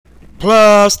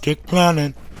Plastic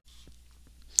Planet.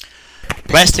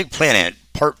 Plastic Planet,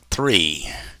 Part 3,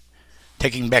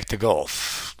 Taking Back the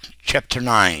Gulf, Chapter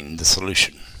 9, The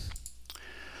Solution.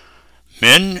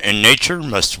 Men and nature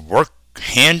must work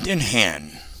hand in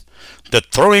hand. The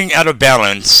throwing out of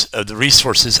balance of the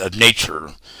resources of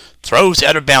nature throws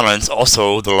out of balance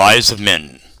also the lives of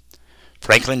men.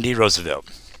 Franklin D. Roosevelt.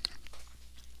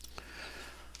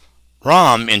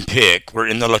 Rom and Pick were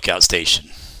in the lookout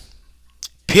station.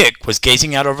 Pick was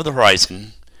gazing out over the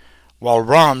horizon, while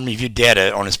Rom reviewed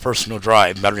data on his personal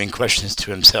drive, muttering questions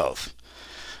to himself.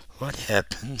 What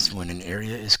happens when an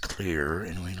area is clear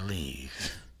and we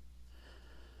leave?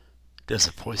 Does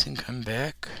the poison come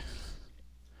back?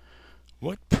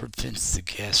 What prevents the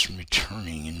gas from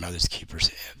returning in Mother's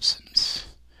Keeper's absence?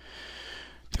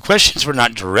 The questions were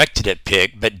not directed at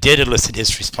Pick, but did elicit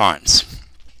his response.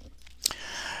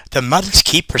 The Mother's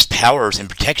Keeper's powers and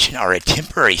protection are a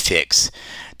temporary fix.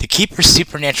 The Keeper's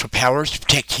supernatural powers to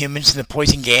protect humans from the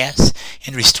poison gas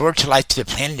and restore to life to the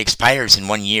planet expires in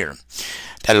 1 year.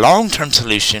 The long-term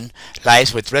solution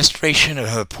lies with restoration of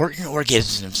important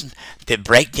organisms that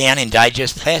break down and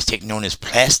digest plastic known as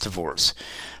plastivores.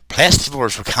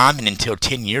 Plastivores were common until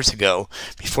 10 years ago,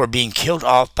 before being killed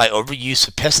off by overuse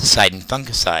of pesticide and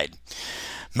fungicide.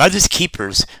 Mother's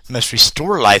Keepers must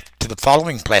restore life to the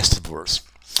following plastivores: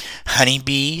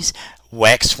 honeybees,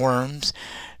 waxworms,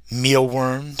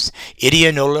 mealworms,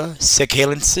 Ideanola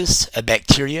secalensis, a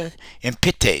bacteria, and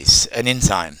pitase, an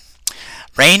enzyme.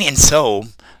 Rain and Soul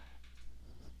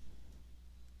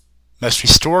must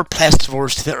restore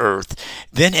plastivores to the earth,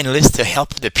 then enlist the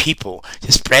help of the people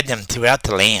to spread them throughout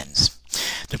the lands.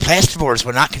 The plastivores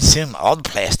will not consume all the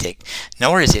plastic,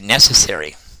 nor is it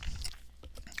necessary.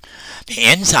 The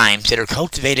enzymes that are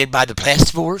cultivated by the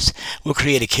plastivores will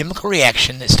create a chemical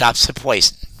reaction that stops the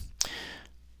poison.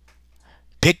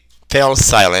 Pick fell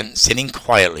silent, sitting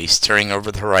quietly, staring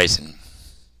over the horizon.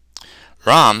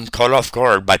 Rom, caught off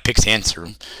guard by Pick's answer,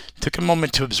 took a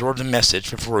moment to absorb the message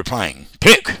before replying.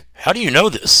 Pick, how do you know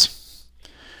this?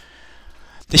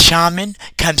 The shaman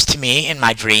comes to me in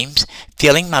my dreams,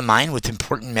 filling my mind with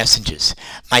important messages.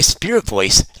 My spirit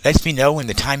voice lets me know when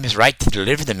the time is right to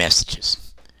deliver the messages.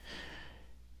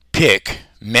 Pick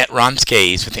met Rom's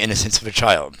gaze with the innocence of a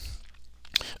child.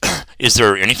 Is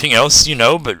there anything else you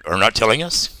know but are not telling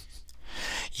us?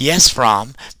 Yes,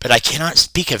 Rom, but I cannot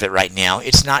speak of it right now.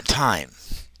 It's not time.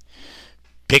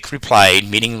 Pick replied,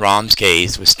 meeting Rom's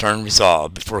gaze with stern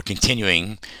resolve before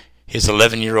continuing, his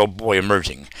 11-year-old boy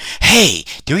emerging. Hey,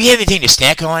 do we have anything to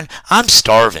snack on? I'm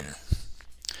starving.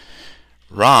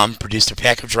 Rom produced a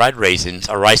pack of dried raisins,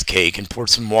 a rice cake, and poured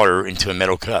some water into a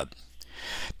metal cup.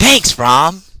 Thanks,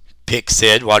 Rom, Pick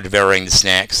said while devouring the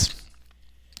snacks.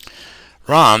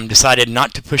 Rom decided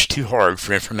not to push too hard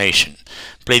for information,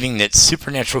 believing that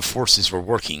supernatural forces were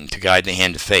working to guide the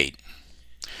hand of fate.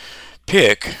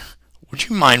 Pick, would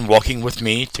you mind walking with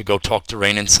me to go talk to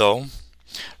Rain and Soul?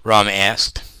 Rom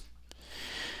asked.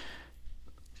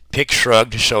 Pick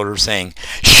shrugged his shoulders, saying,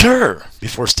 Sure,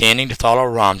 before standing to follow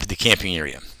Rom to the camping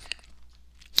area.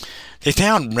 They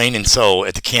found Rain and Soul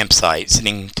at the campsite,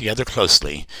 sitting together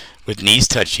closely, with knees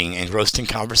touching and engrossed in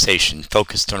conversation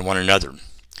focused on one another.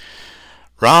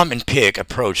 Rom and Pick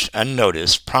approached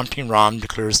unnoticed, prompting Rom to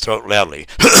clear his throat loudly.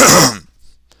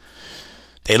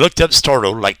 They looked up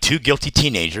startled like two guilty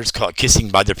teenagers caught kissing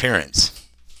by their parents.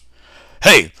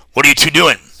 Hey, what are you two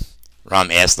doing? Rom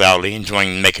asked loudly,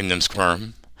 enjoying making them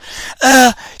squirm.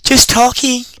 Just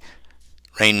talking,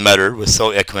 Rain muttered, with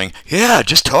Soul echoing, Yeah,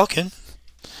 just talking.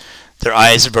 Their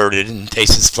eyes averted and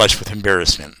faces flushed with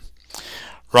embarrassment.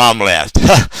 Rom laughed.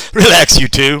 Relax, you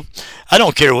two. I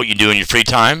don't care what you do in your free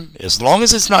time, as long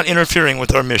as it's not interfering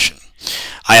with our mission.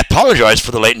 I apologize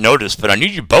for the late notice, but I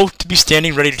need you both to be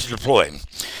standing ready to deploy.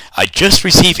 I just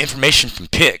received information from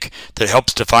Pick that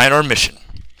helps define our mission.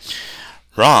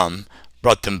 Rom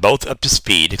brought them both up to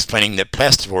speed, explaining that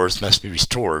plastivores must be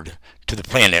restored to the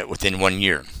planet within 1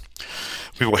 year.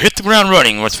 We will hit the ground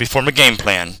running once we form a game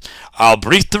plan. I'll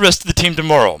brief the rest of the team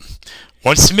tomorrow.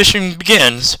 Once the mission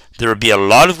begins, there will be a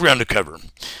lot of ground to cover.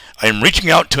 I am reaching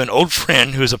out to an old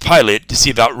friend who is a pilot to see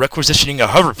about requisitioning a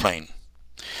hoverplane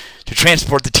to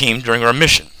transport the team during our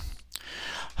mission.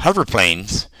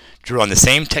 Hoverplanes drew on the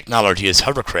same technology as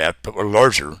hovercraft but were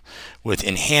larger, with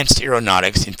enhanced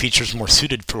aeronautics and features more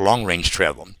suited for long-range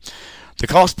travel. The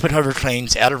cost put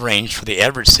hoverplanes out of range for the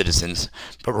average citizens,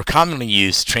 but were commonly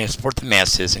used to transport the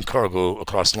masses and cargo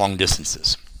across long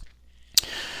distances.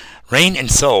 Rain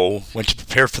and Soul went to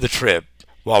prepare for the trip,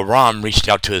 while Rom reached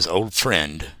out to his old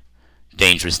friend,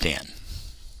 Dangerous Dan.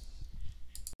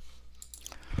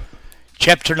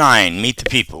 Chapter 9, Meet the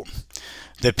People.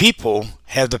 The people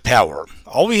have the power.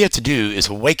 All we have to do is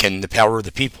awaken the power of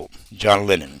the people. John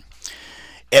Lennon.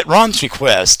 At Rom's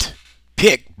request,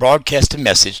 Pick broadcast a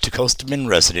message to Coastal Bend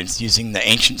residents using the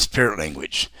ancient spirit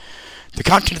language. The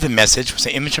content of the message was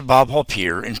an image of Bob Hall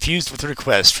Pier infused with a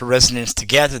request for residents to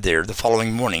gather there the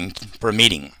following morning for a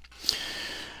meeting.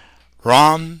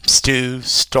 Rom, Stu,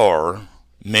 Star,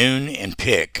 Moon, and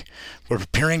Pick were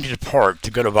preparing to depart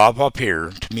to go to Bob Hall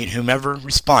Pier to meet whomever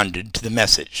responded to the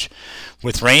message,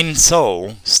 with Rain and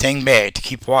Soul staying back to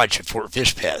keep watch at Fort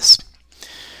Fish Pass.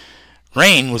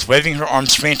 Rain was waving her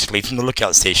arms frantically from the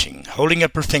lookout station, holding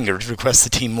up her finger to request the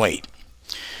team wait.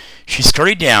 She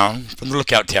scurried down from the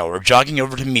lookout tower, jogging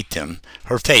over to meet them,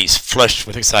 her face flushed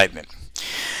with excitement.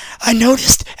 I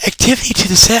noticed activity to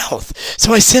the south,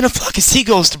 so I sent a flock of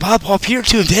seagulls to Bob Hall Pier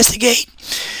to investigate.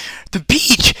 The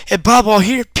beach at Bob Hall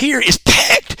Pier is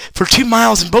packed for 2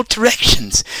 miles in both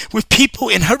directions, with people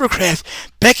in hovercraft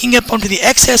backing up onto the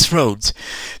access roads.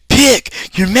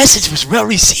 Pick, your message was well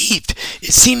received.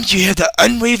 It seems you have the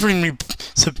unwavering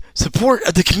support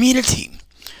of the community.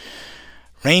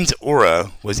 Rain's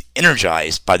aura was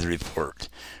energized by the report,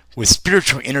 with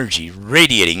spiritual energy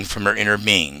radiating from her inner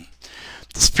being.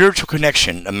 The spiritual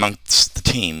connection amongst the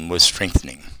team was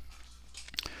strengthening.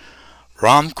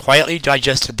 Rom quietly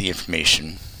digested the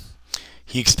information.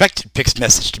 He expected Pick's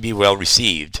message to be well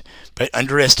received, but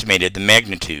underestimated the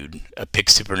magnitude of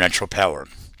Pick's supernatural power.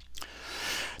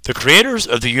 The creators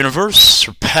of the universe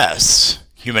surpass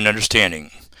human understanding.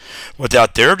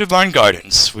 Without their divine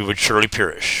guidance, we would surely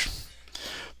perish.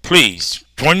 Please,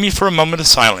 join me for a moment of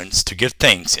silence to give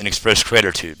thanks and express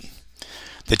gratitude.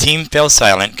 The team fell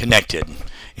silent, connected.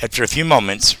 After a few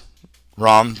moments,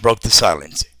 Rom broke the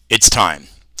silence. It's time.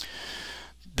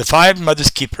 The 5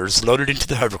 Mother's Keepers loaded into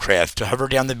the hovercraft to hover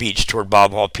down the beach toward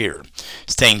Bob Hall Pier,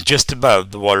 staying just above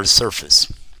the water's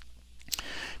surface.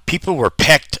 People were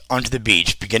packed onto the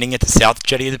beach, beginning at the south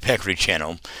jetty of the Peccary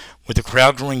Channel, with the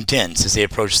crowd growing dense as they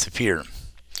approached the pier.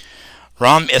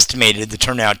 Rom estimated the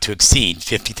turnout to exceed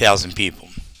 50,000 people.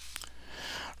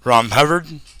 Rom hovered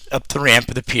up the ramp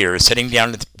of the pier, setting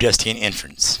down at the pedestrian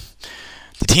entrance.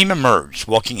 The team emerged,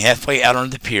 walking halfway out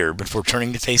onto the pier before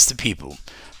turning to face the people,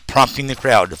 prompting the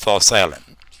crowd to fall silent.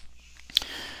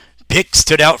 Pick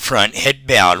stood out front, head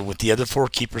bowed, with the other 4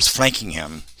 keepers flanking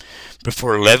him,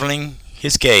 before leveling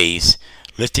his gaze,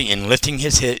 lifting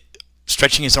his head,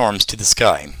 stretching his arms to the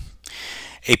sky.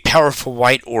 A powerful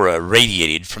white aura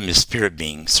radiated from his spirit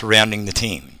being, surrounding the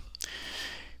team.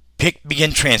 Pick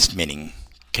began transmitting,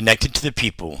 connected to the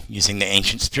people, using the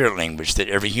ancient spirit language that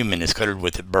every human is coded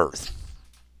with at birth.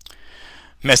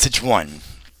 Message 1.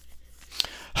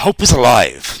 Hope is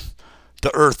alive.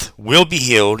 The earth will be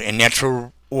healed and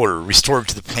natural order restored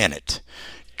to the planet.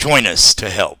 Join us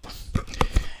to help.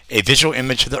 A visual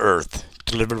image of the earth,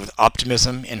 delivered with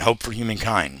optimism and hope for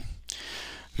humankind.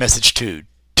 Message 2.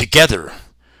 Together,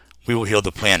 we will heal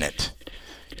the planet.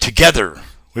 Together,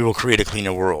 we will create a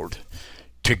cleaner world.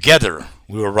 Together,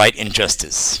 we will right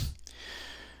injustice.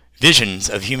 Visions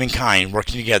of humankind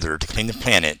working together to clean the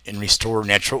planet and restore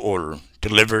natural order,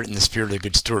 delivered in the spirit of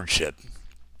good stewardship.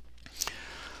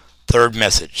 Third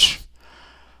message.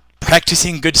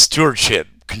 Practicing good stewardship,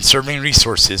 conserving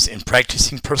resources, and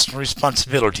practicing personal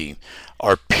responsibility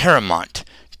are paramount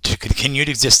to the continued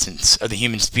existence of the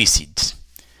human species,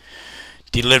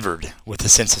 delivered with a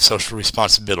sense of social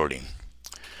responsibility.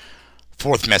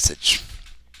 Fourth message.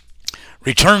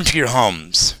 Return to your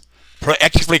homes.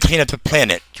 Proactively clean up the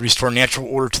planet to restore natural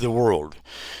order to the world.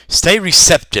 Stay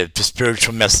receptive to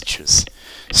spiritual messages.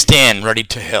 Stand ready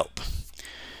to help.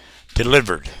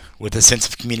 Delivered with a sense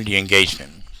of community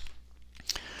engagement.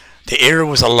 The air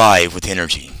was alive with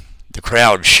energy, the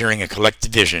crowd sharing a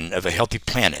collective vision of a healthy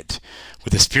planet,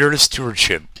 with the spirit of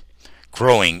stewardship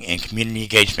growing and community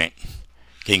engagement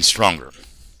getting stronger.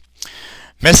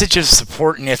 Messages of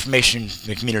support and affirmation from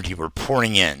the community were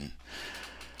pouring in.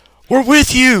 We're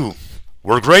with you.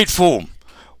 We're grateful.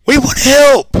 We want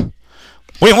help.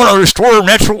 We want to restore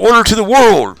natural order to the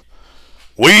world.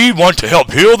 We want to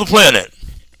help heal the planet.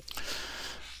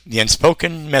 The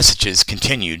unspoken messages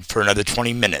continued for another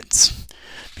 20 minutes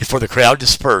before the crowd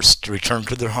dispersed to return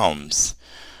to their homes,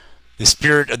 the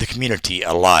spirit of the community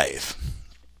alive.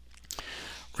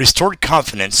 Restored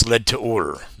confidence led to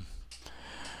order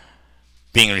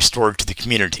being restored to the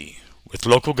community, with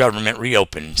local government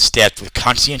reopened, staffed with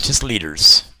conscientious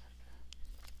leaders.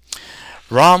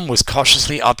 Rom was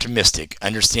cautiously optimistic,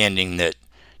 understanding that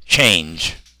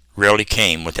change rarely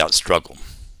came without struggle.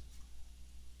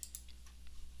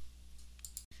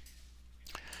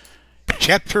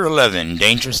 Chapter 11,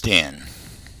 Dangerous Dan.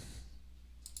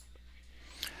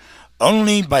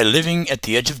 Only by living at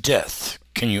the edge of death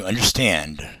can you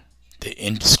understand the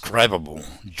indescribable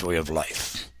joy of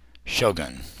life?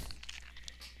 Shogun.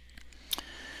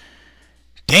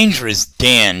 Dangerous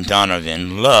Dan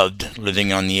Donovan loved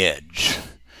living on the edge.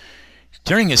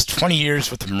 During his 20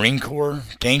 years with the Marine Corps,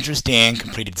 Dangerous Dan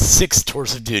completed 6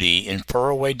 tours of duty in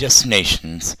faraway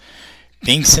destinations,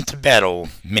 being sent to battle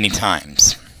many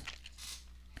times.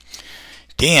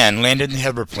 Dan landed in the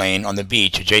hoverplane on the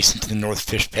beach adjacent to the North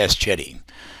Fish Pass jetty,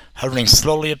 hovering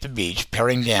slowly up the beach,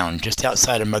 powering down just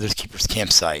outside of Mother's Keeper's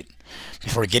campsite,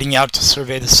 before getting out to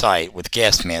survey the site with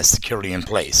gas masks securely in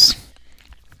place.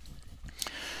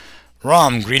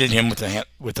 Rom greeted him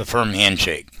with a firm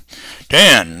handshake.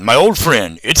 Dan, my old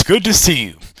friend, it's good to see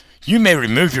you. You may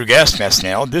remove your gas mask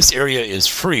now. This area is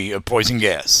free of poison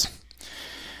gas.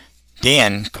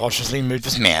 Dan cautiously removed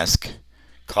his mask,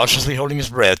 cautiously holding his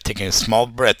breath, taking a small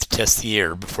breath to test the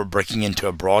air before breaking into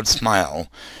a broad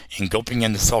smile and gulping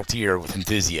in the salty air with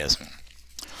enthusiasm.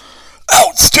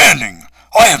 Outstanding!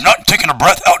 I have not taken a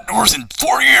breath outdoors in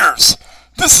 4 years.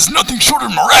 This is nothing short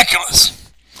of miraculous.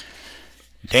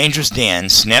 Dangerous Dan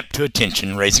snapped to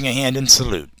attention, raising a hand in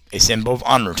salute, a symbol of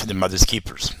honor to the Mother's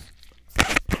Keepers.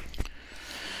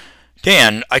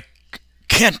 Dan, I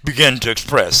can't begin to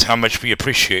express how much we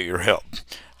appreciate your help.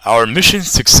 Our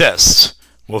mission's success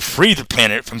will free the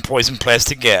planet from poison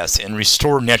plastic gas and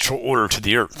restore natural order to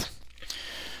the earth.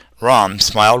 Rom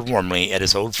smiled warmly at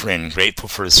his old friend, grateful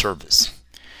for his service.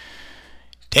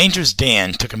 Dangerous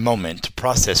Dan took a moment to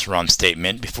process Rom's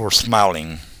statement before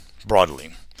smiling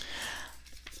broadly.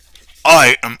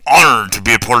 I am honored to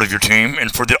be a part of your team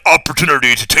and for the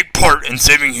opportunity to take part in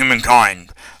saving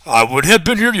humankind. I would have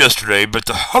been here yesterday, but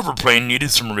the hoverplane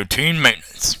needed some routine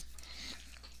maintenance.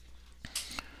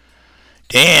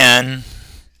 Dan,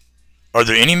 are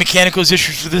there any mechanical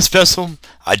issues with this vessel?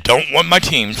 I don't want my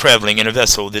team traveling in a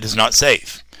vessel that is not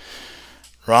safe.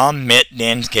 Rom met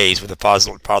Dan's gaze with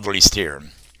a fatherly stare.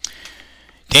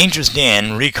 Dangerous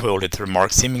Dan recoiled at the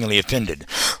remark, seemingly offended.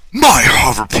 My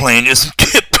hoverplane is in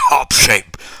tip-top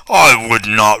shape. I would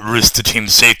not risk the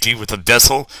team's safety with a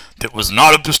vessel that was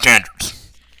not up to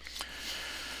standards.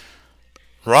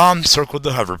 Rom circled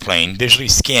the hoverplane, visually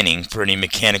scanning for any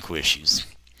mechanical issues.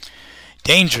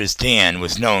 Dangerous Dan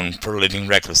was known for living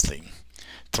recklessly,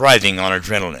 thriving on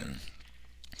adrenaline.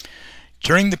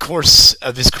 During the course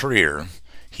of his career,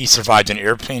 he survived an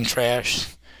airplane crash,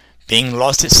 being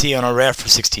lost at sea on a raft for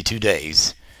 62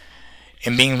 days,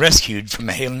 and being rescued from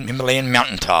a Himalayan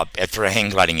mountaintop after a hang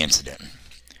gliding incident.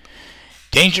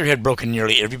 Danger had broken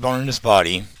nearly every bone in his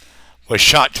body, was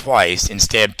shot twice and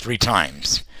stabbed 3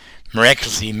 times,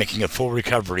 miraculously making a full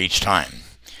recovery each time.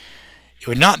 It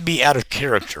would not be out of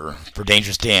character for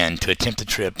Dangerous Dan to attempt a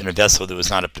trip in a vessel that was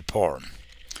not up to par.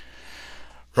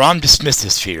 Rom dismissed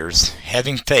his fears,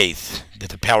 having faith that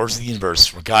the powers of the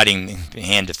universe were guiding the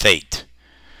hand of fate.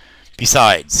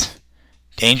 Besides,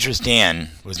 Dangerous Dan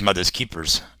was Mother's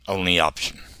Keeper's only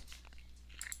option.